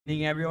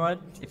Evening,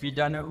 everyone. If you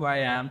don't know who I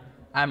am,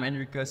 I'm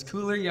Enrico's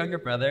cooler younger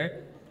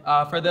brother.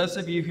 For those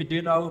of you who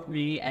do know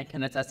me and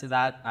can attest to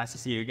that, nice to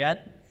see you again.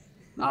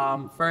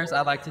 First,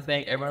 I'd like to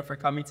thank everyone for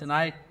coming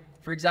tonight.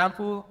 For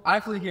example,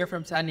 I flew here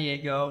from San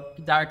Diego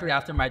directly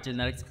after my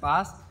genetics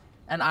class,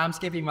 and I'm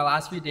skipping my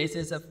last few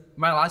days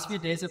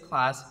of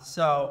class.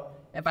 So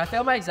if I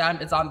fail my exam,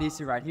 it's on these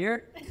two right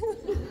here.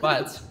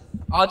 But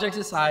all jokes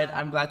aside,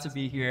 I'm glad to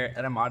be here,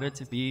 and I'm honored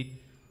to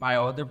be my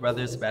older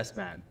brother's best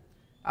man.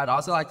 I'd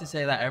also like to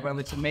say that everyone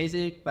looks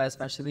amazing, but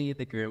especially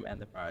the groom and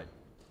the bride.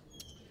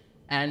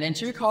 And in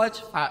true college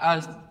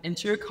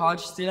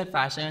student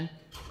fashion,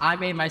 I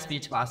made my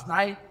speech last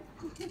night,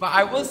 but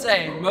I will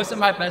say most of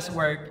my best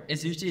work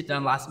is usually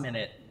done last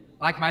minute,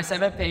 like my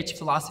 7-page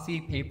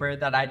philosophy paper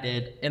that I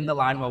did in the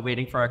line while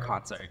waiting for a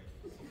concert.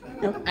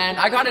 And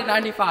I got a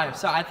 95,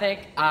 so I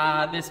think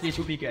this speech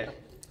will be good.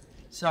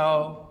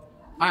 So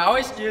I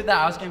always knew that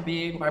I was going to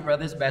be my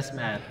brother's best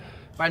man,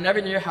 but I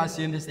never knew how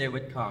soon this day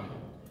would come.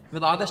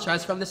 With all the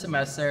stress from the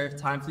semester,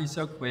 time flew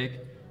so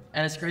quick,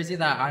 and it's crazy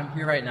that I'm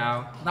here right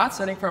now, not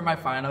studying for my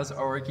finals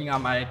or working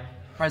on my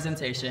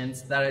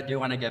presentations that I do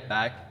want to get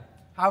back.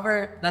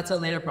 However, that's a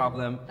later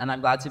problem, and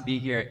I'm glad to be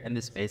here in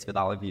this space with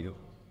all of you.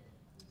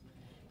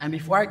 And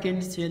before I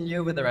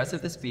continue with the rest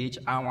of the speech,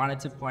 I wanted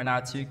to point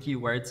out 2 key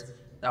words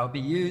that will be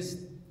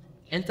used.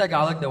 In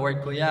Tagalog, the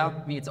word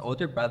kuya means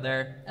older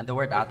brother, and the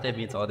word ate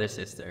means older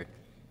sister.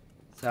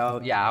 So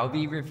yeah, I'll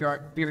be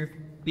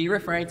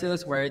referring to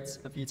those words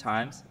a few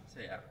times. So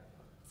yeah.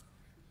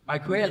 My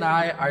kuya and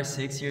I are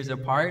 6 years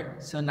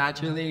apart, so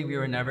naturally we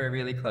were never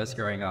really close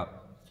growing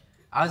up.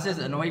 I was this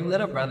annoying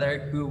little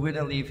brother who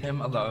wouldn't leave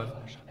him alone,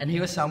 and he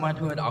was someone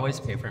who would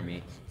always pay for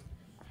me.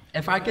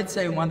 If I could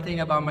say one thing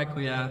about my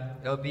kuya,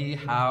 it would be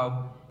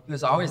how he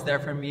was always there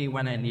for me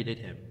when I needed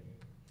him.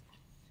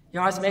 He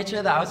always made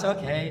sure that I was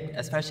okay,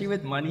 especially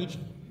with money.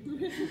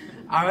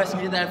 I always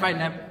knew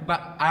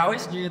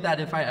that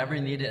if I ever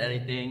needed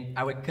anything,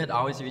 I could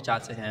always reach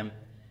out to him,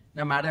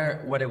 no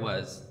matter what it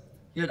was.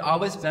 He would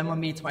always Venmo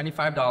me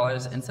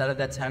 $25 instead of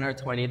the 10 or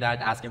 20 that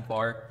I'd ask him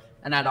for,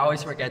 and I'd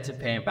always forget to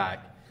pay him back.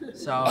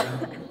 So,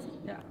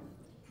 yeah.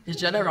 His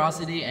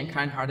generosity and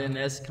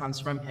kind-heartedness comes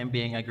from him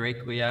being a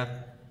great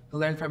kuya who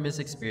learned from his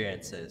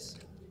experiences.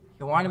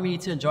 He wanted me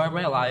to enjoy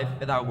my life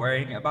without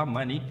worrying about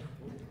money.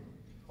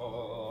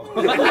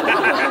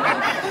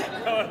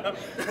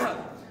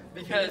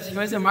 Because he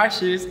was in my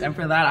shoes, and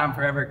for that I'm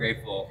forever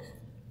grateful.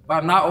 But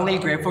I'm not only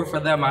grateful for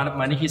the amount of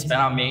money he spent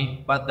on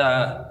me, but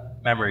the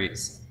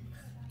memories.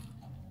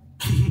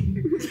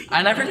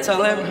 I never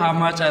tell him how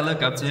much I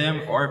look up to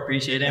him or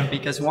appreciate him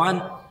because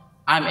 1,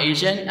 I'm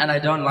Asian and I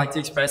don't like to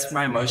express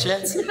my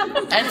emotions, and 2,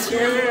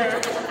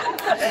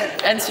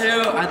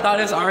 I thought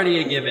it was already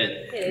a given.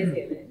 It is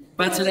given.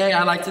 But today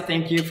I'd like to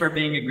thank you for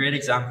being a great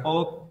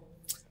example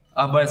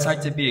of what it's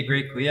like to be a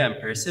great kuya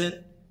in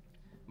person.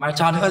 My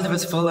childhood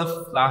was full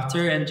of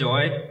laughter and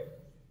joy,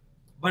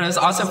 but it was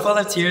also full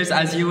of tears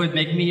as you would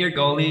make me your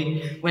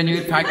goalie when you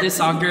would practice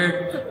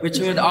soccer, which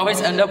would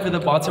always end up with a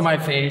ball to my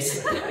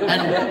face,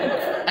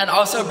 and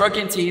also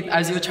broken teeth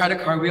as you would try to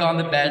cartwheel on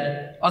the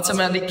bed,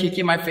 ultimately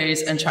kicking my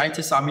face and trying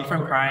to stop me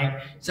from crying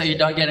so you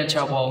don't get in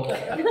trouble.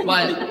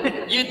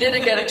 But you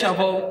didn't get in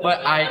trouble,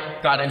 but I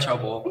got in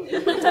trouble.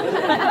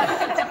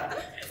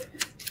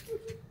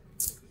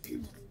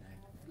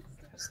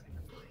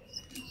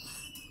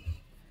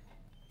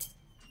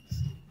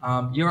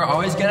 You were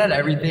always good at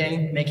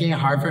everything, making it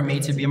hard for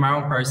me to be my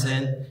own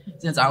person,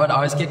 since I would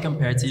always get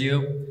compared to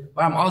you.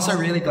 But I'm also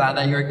really glad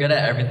that you were good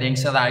at everything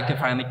so that I could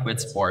finally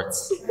quit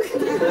sports.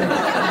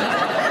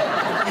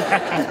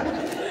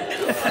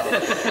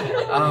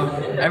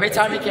 Every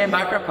time you came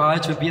back from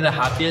college would be the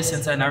happiest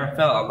since I never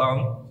felt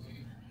alone.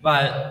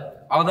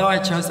 But although I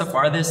chose the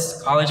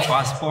farthest college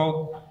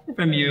possible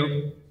from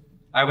you,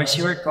 I wish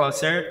you were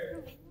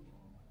closer.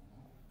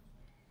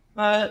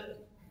 But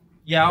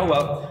yeah,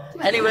 well.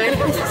 Anyway,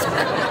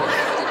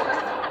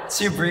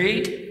 to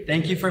Bree,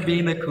 thank you for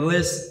being the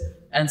coolest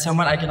and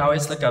someone I can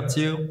always look up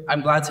to.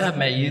 I'm glad to have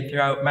met you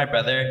throughout my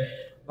brother,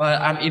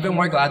 but I'm even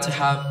more glad to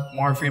have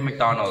more free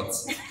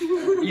McDonald's.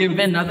 You've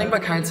been nothing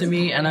but kind to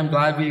me, and I'm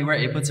glad we were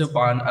able to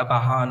bond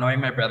about how annoying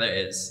my brother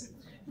is.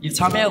 You've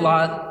taught me a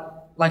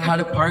lot, like how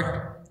to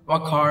park a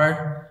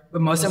car,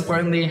 but most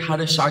importantly, how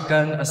to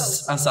shotgun a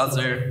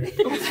seltzer.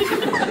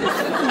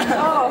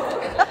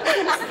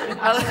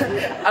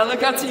 I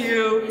look up to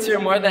you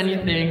more than you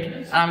think,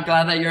 and I'm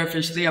glad that you're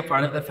officially a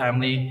part of the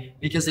family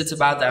because it's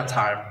about that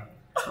time.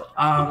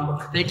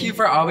 Thank you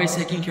for always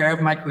taking care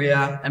of my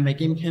kuya and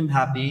making him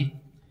happy.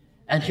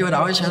 And he would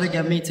always try to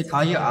get me to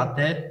call you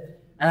ate,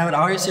 and I would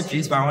always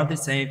refuse, but I wanted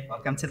to say,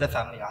 welcome to the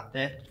family,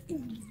 ate.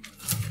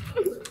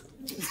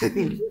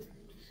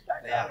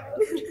 Yeah.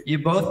 You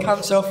both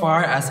come so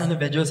far as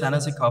individuals and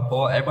as a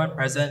couple. Everyone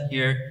present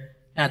here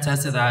can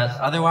attest to that.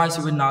 Otherwise,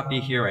 we would not be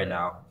here right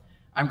now.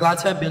 I'm glad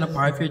to have been a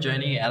part of your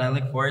journey, and I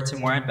look forward to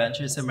more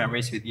adventures and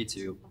memories with you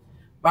too.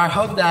 But I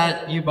hope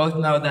that you both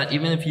know that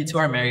even if you two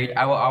are married,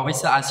 I will always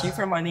still ask you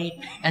for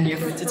money and you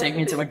to take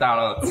me to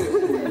McDonald's.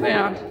 But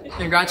yeah,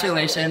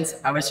 congratulations.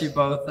 I wish you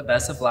both the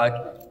best of luck.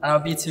 And I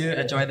hope you two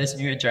enjoy this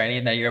new journey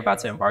that you're about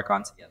to embark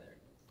on together.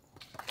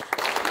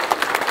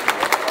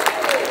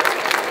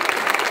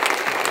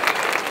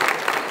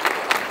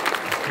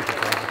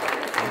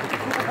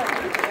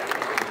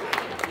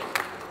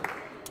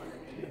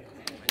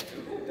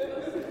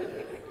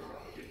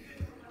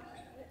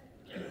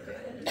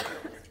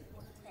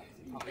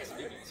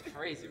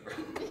 Crazy, bro.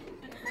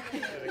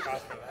 The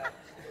cost for that.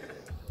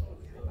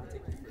 I'll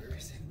take you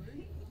first.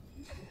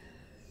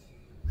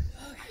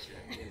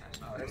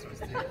 Oh, this one's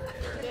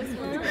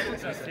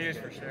This one's tears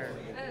for sure.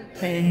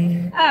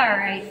 Okay. All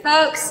right,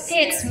 folks,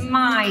 it's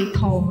my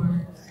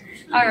turn.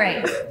 All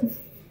right.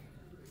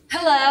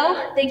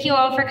 Hello. Thank you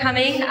all for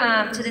coming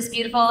to this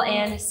beautiful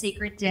and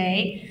sacred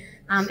day.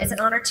 It's an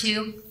honor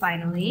to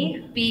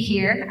finally be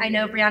here. I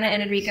know Brianna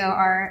and Enrico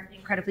are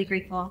incredibly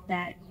grateful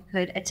that you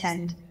could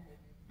attend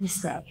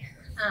this day.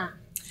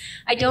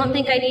 I don't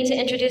think I need to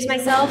introduce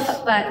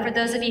myself, but for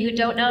those of you who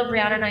don't know,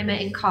 Brianna and I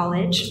met in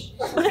college.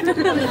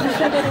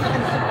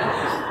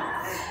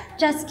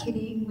 Just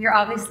kidding. We're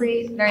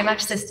obviously very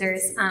much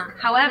sisters.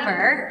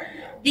 However,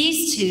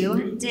 these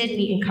two did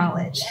meet in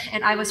college,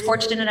 and I was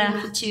fortunate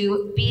enough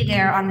to be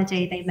there on the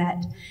day they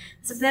met.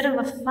 It's a bit of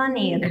a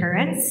funny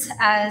occurrence,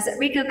 as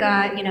Rico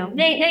got,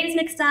 names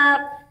mixed up,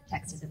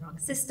 texted the wrong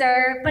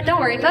sister, but don't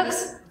worry,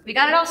 folks, we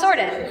got it all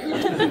sorted.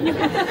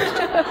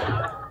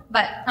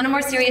 But on a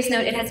more serious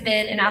note, it has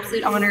been an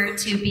absolute honor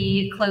to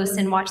be close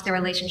and watch their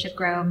relationship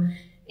grow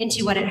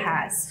into what it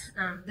has.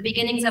 The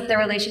beginnings of their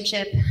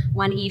relationship,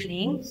 one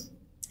evening,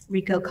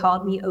 Rico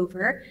called me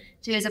over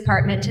to his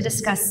apartment to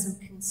discuss some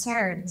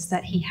concerns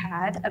that he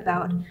had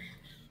about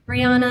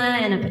Brianna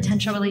and a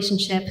potential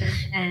relationship,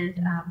 and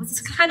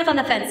was kind of on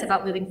the fence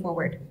about moving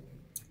forward.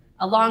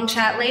 A long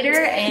chat later,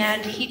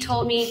 and he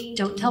told me,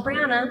 "Don't tell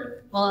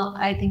Brianna." Well,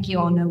 I think you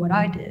all know what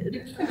I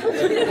did.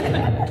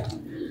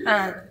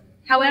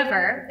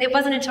 However, it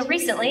wasn't until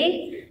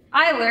recently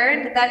I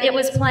learned that it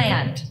was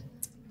planned.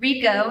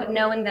 Rico,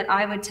 knowing that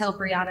I would tell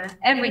Brianna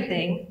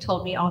everything,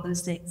 told me all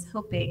those things,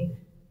 hoping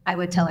I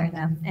would tell her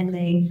them, and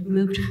they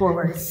moved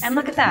forward. And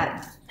look at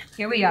that.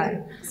 Here we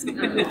are.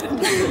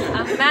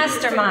 A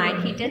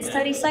mastermind. He did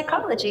study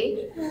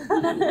psychology.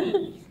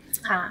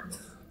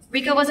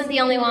 Rico wasn't the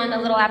only one a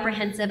little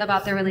apprehensive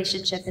about their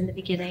relationship in the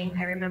beginning.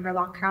 I remember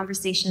long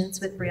conversations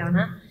with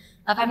Brianna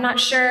of, "I'm not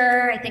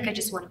sure, I think I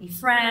just want to be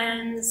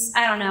friends.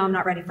 I don't know, I'm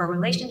not ready for a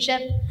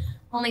relationship."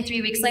 Only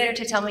 3 weeks later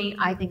to tell me,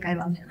 "I think I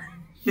love him."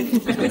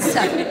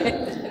 So,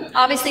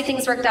 obviously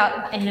things worked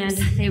out and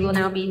they will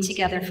now be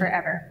together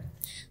forever.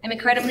 I'm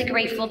incredibly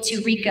grateful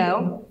to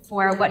Rico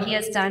for what he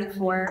has done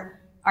for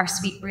our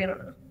sweet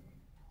Brianna.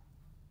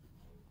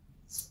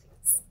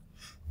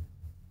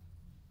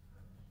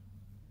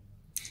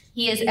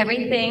 He is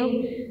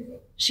everything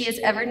she has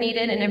ever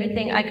needed and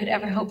everything I could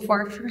ever hope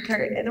for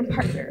her in a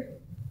partner.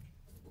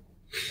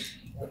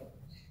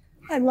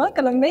 I'm not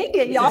gonna make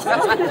it, y'all.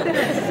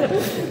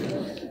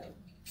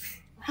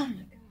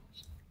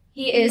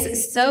 He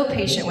is so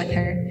patient with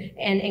her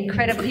and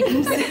incredibly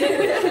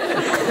considerate,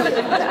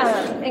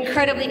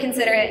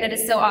 and it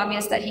is so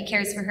obvious that he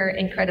cares for her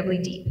incredibly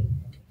deep.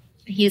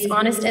 He is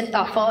honest and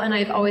thoughtful, and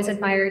I've always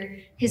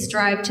admired his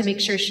drive to make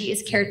sure she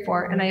is cared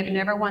for, and I have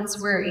never once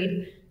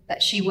worried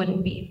that she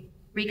wouldn't be.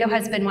 Rico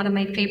has been one of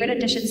my favorite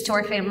additions to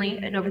our family,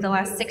 and over the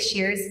last 6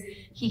 years,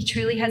 he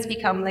truly has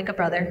become like a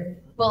brother,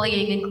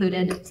 bullying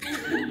included.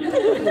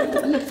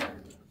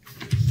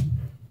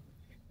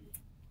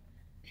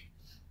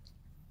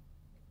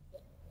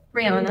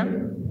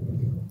 Brianna,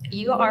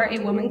 you are a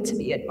woman to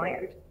be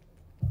admired.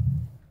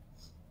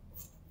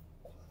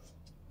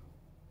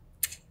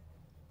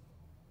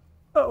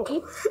 Oh,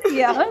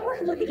 yeah.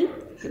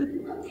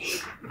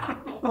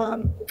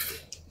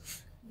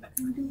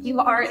 You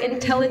are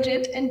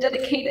intelligent and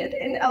dedicated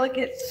and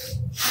elegant.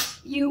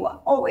 You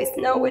always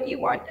know what you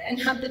want and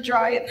have the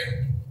drive.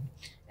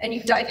 And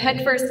you dive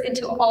headfirst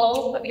into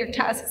all of your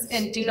tasks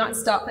and do not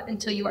stop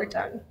until you are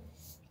done.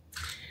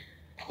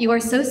 You are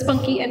so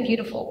spunky and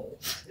beautiful,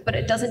 but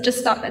it doesn't just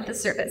stop at the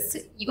surface.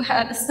 You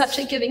have such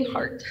a giving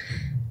heart,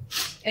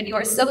 and you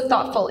are so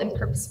thoughtful and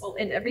purposeful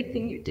in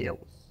everything you do.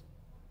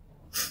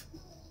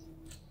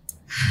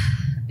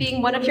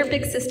 Being one of your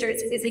big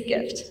sisters is a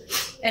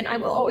gift, and I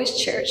will always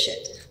cherish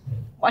it.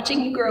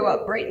 Watching you grow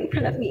up right in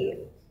front of me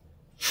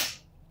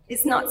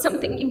is not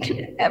something you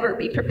can ever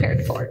be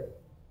prepared for.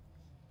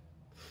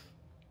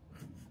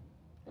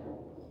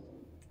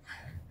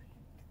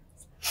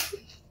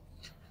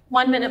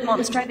 One minute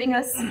Mom's driving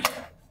us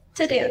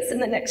to dance, and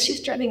the next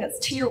she's driving us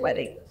to your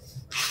wedding.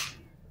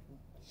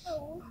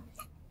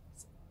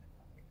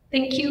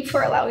 Thank you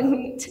for allowing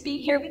me to be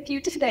here with you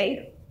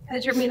today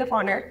as your maid of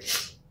honor.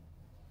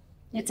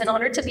 It's an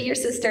honor to be your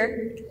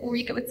sister.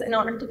 Enrico, it's an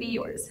honor to be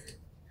yours.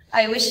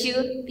 I wish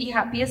you the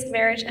happiest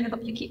marriage and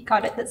hope you keep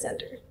God at the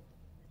center.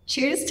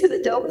 Cheers to the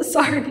Del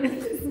Rosario.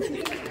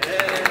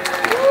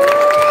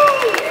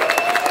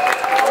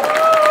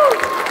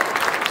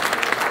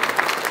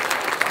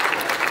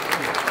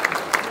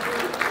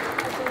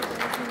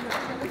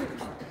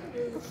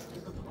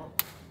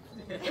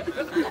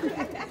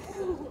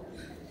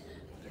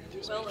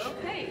 Well,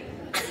 okay.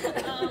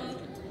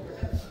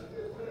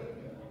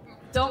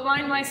 Don't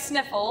mind my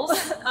sniffles.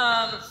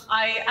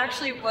 I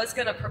actually was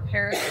going to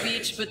prepare a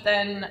speech, but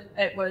then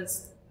it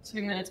was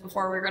 2 minutes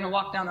before we were going to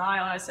walk down the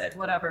aisle, and I said,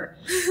 whatever.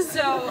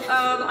 So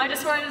I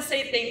just wanted to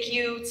say thank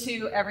you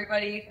to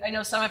everybody. I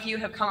know some of you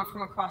have come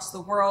from across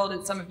the world,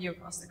 and some of you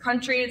across the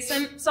country, and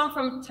some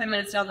from 10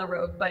 minutes down the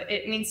road, but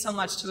it means so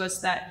much to us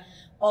that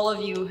all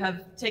of you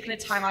have taken the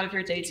time out of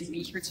your day to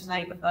be here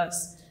tonight with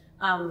us.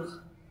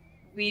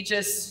 We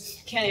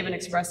just can't even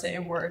express it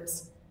in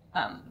words.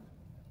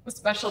 A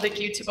special thank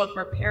you to both of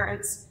our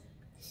parents.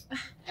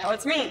 Now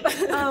it's me.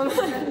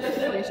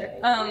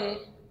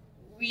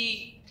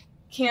 We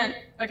can't,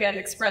 again,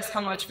 express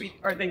how much we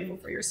are thankful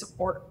for your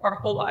support our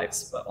whole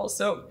lives, but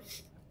also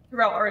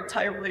throughout our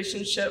entire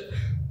relationship.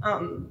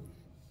 And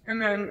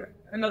then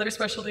another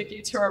special thank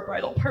you to our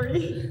bridal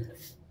party.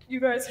 You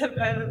guys have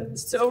been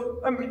so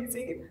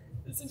amazing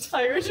this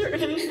entire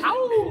journey.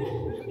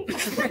 Ow!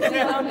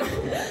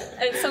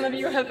 And some of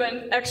you have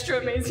been extra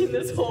amazing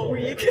this whole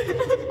week.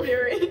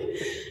 Very.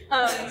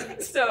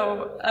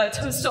 So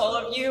toast to all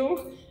of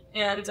you,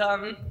 and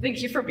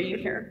thank you for being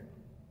here.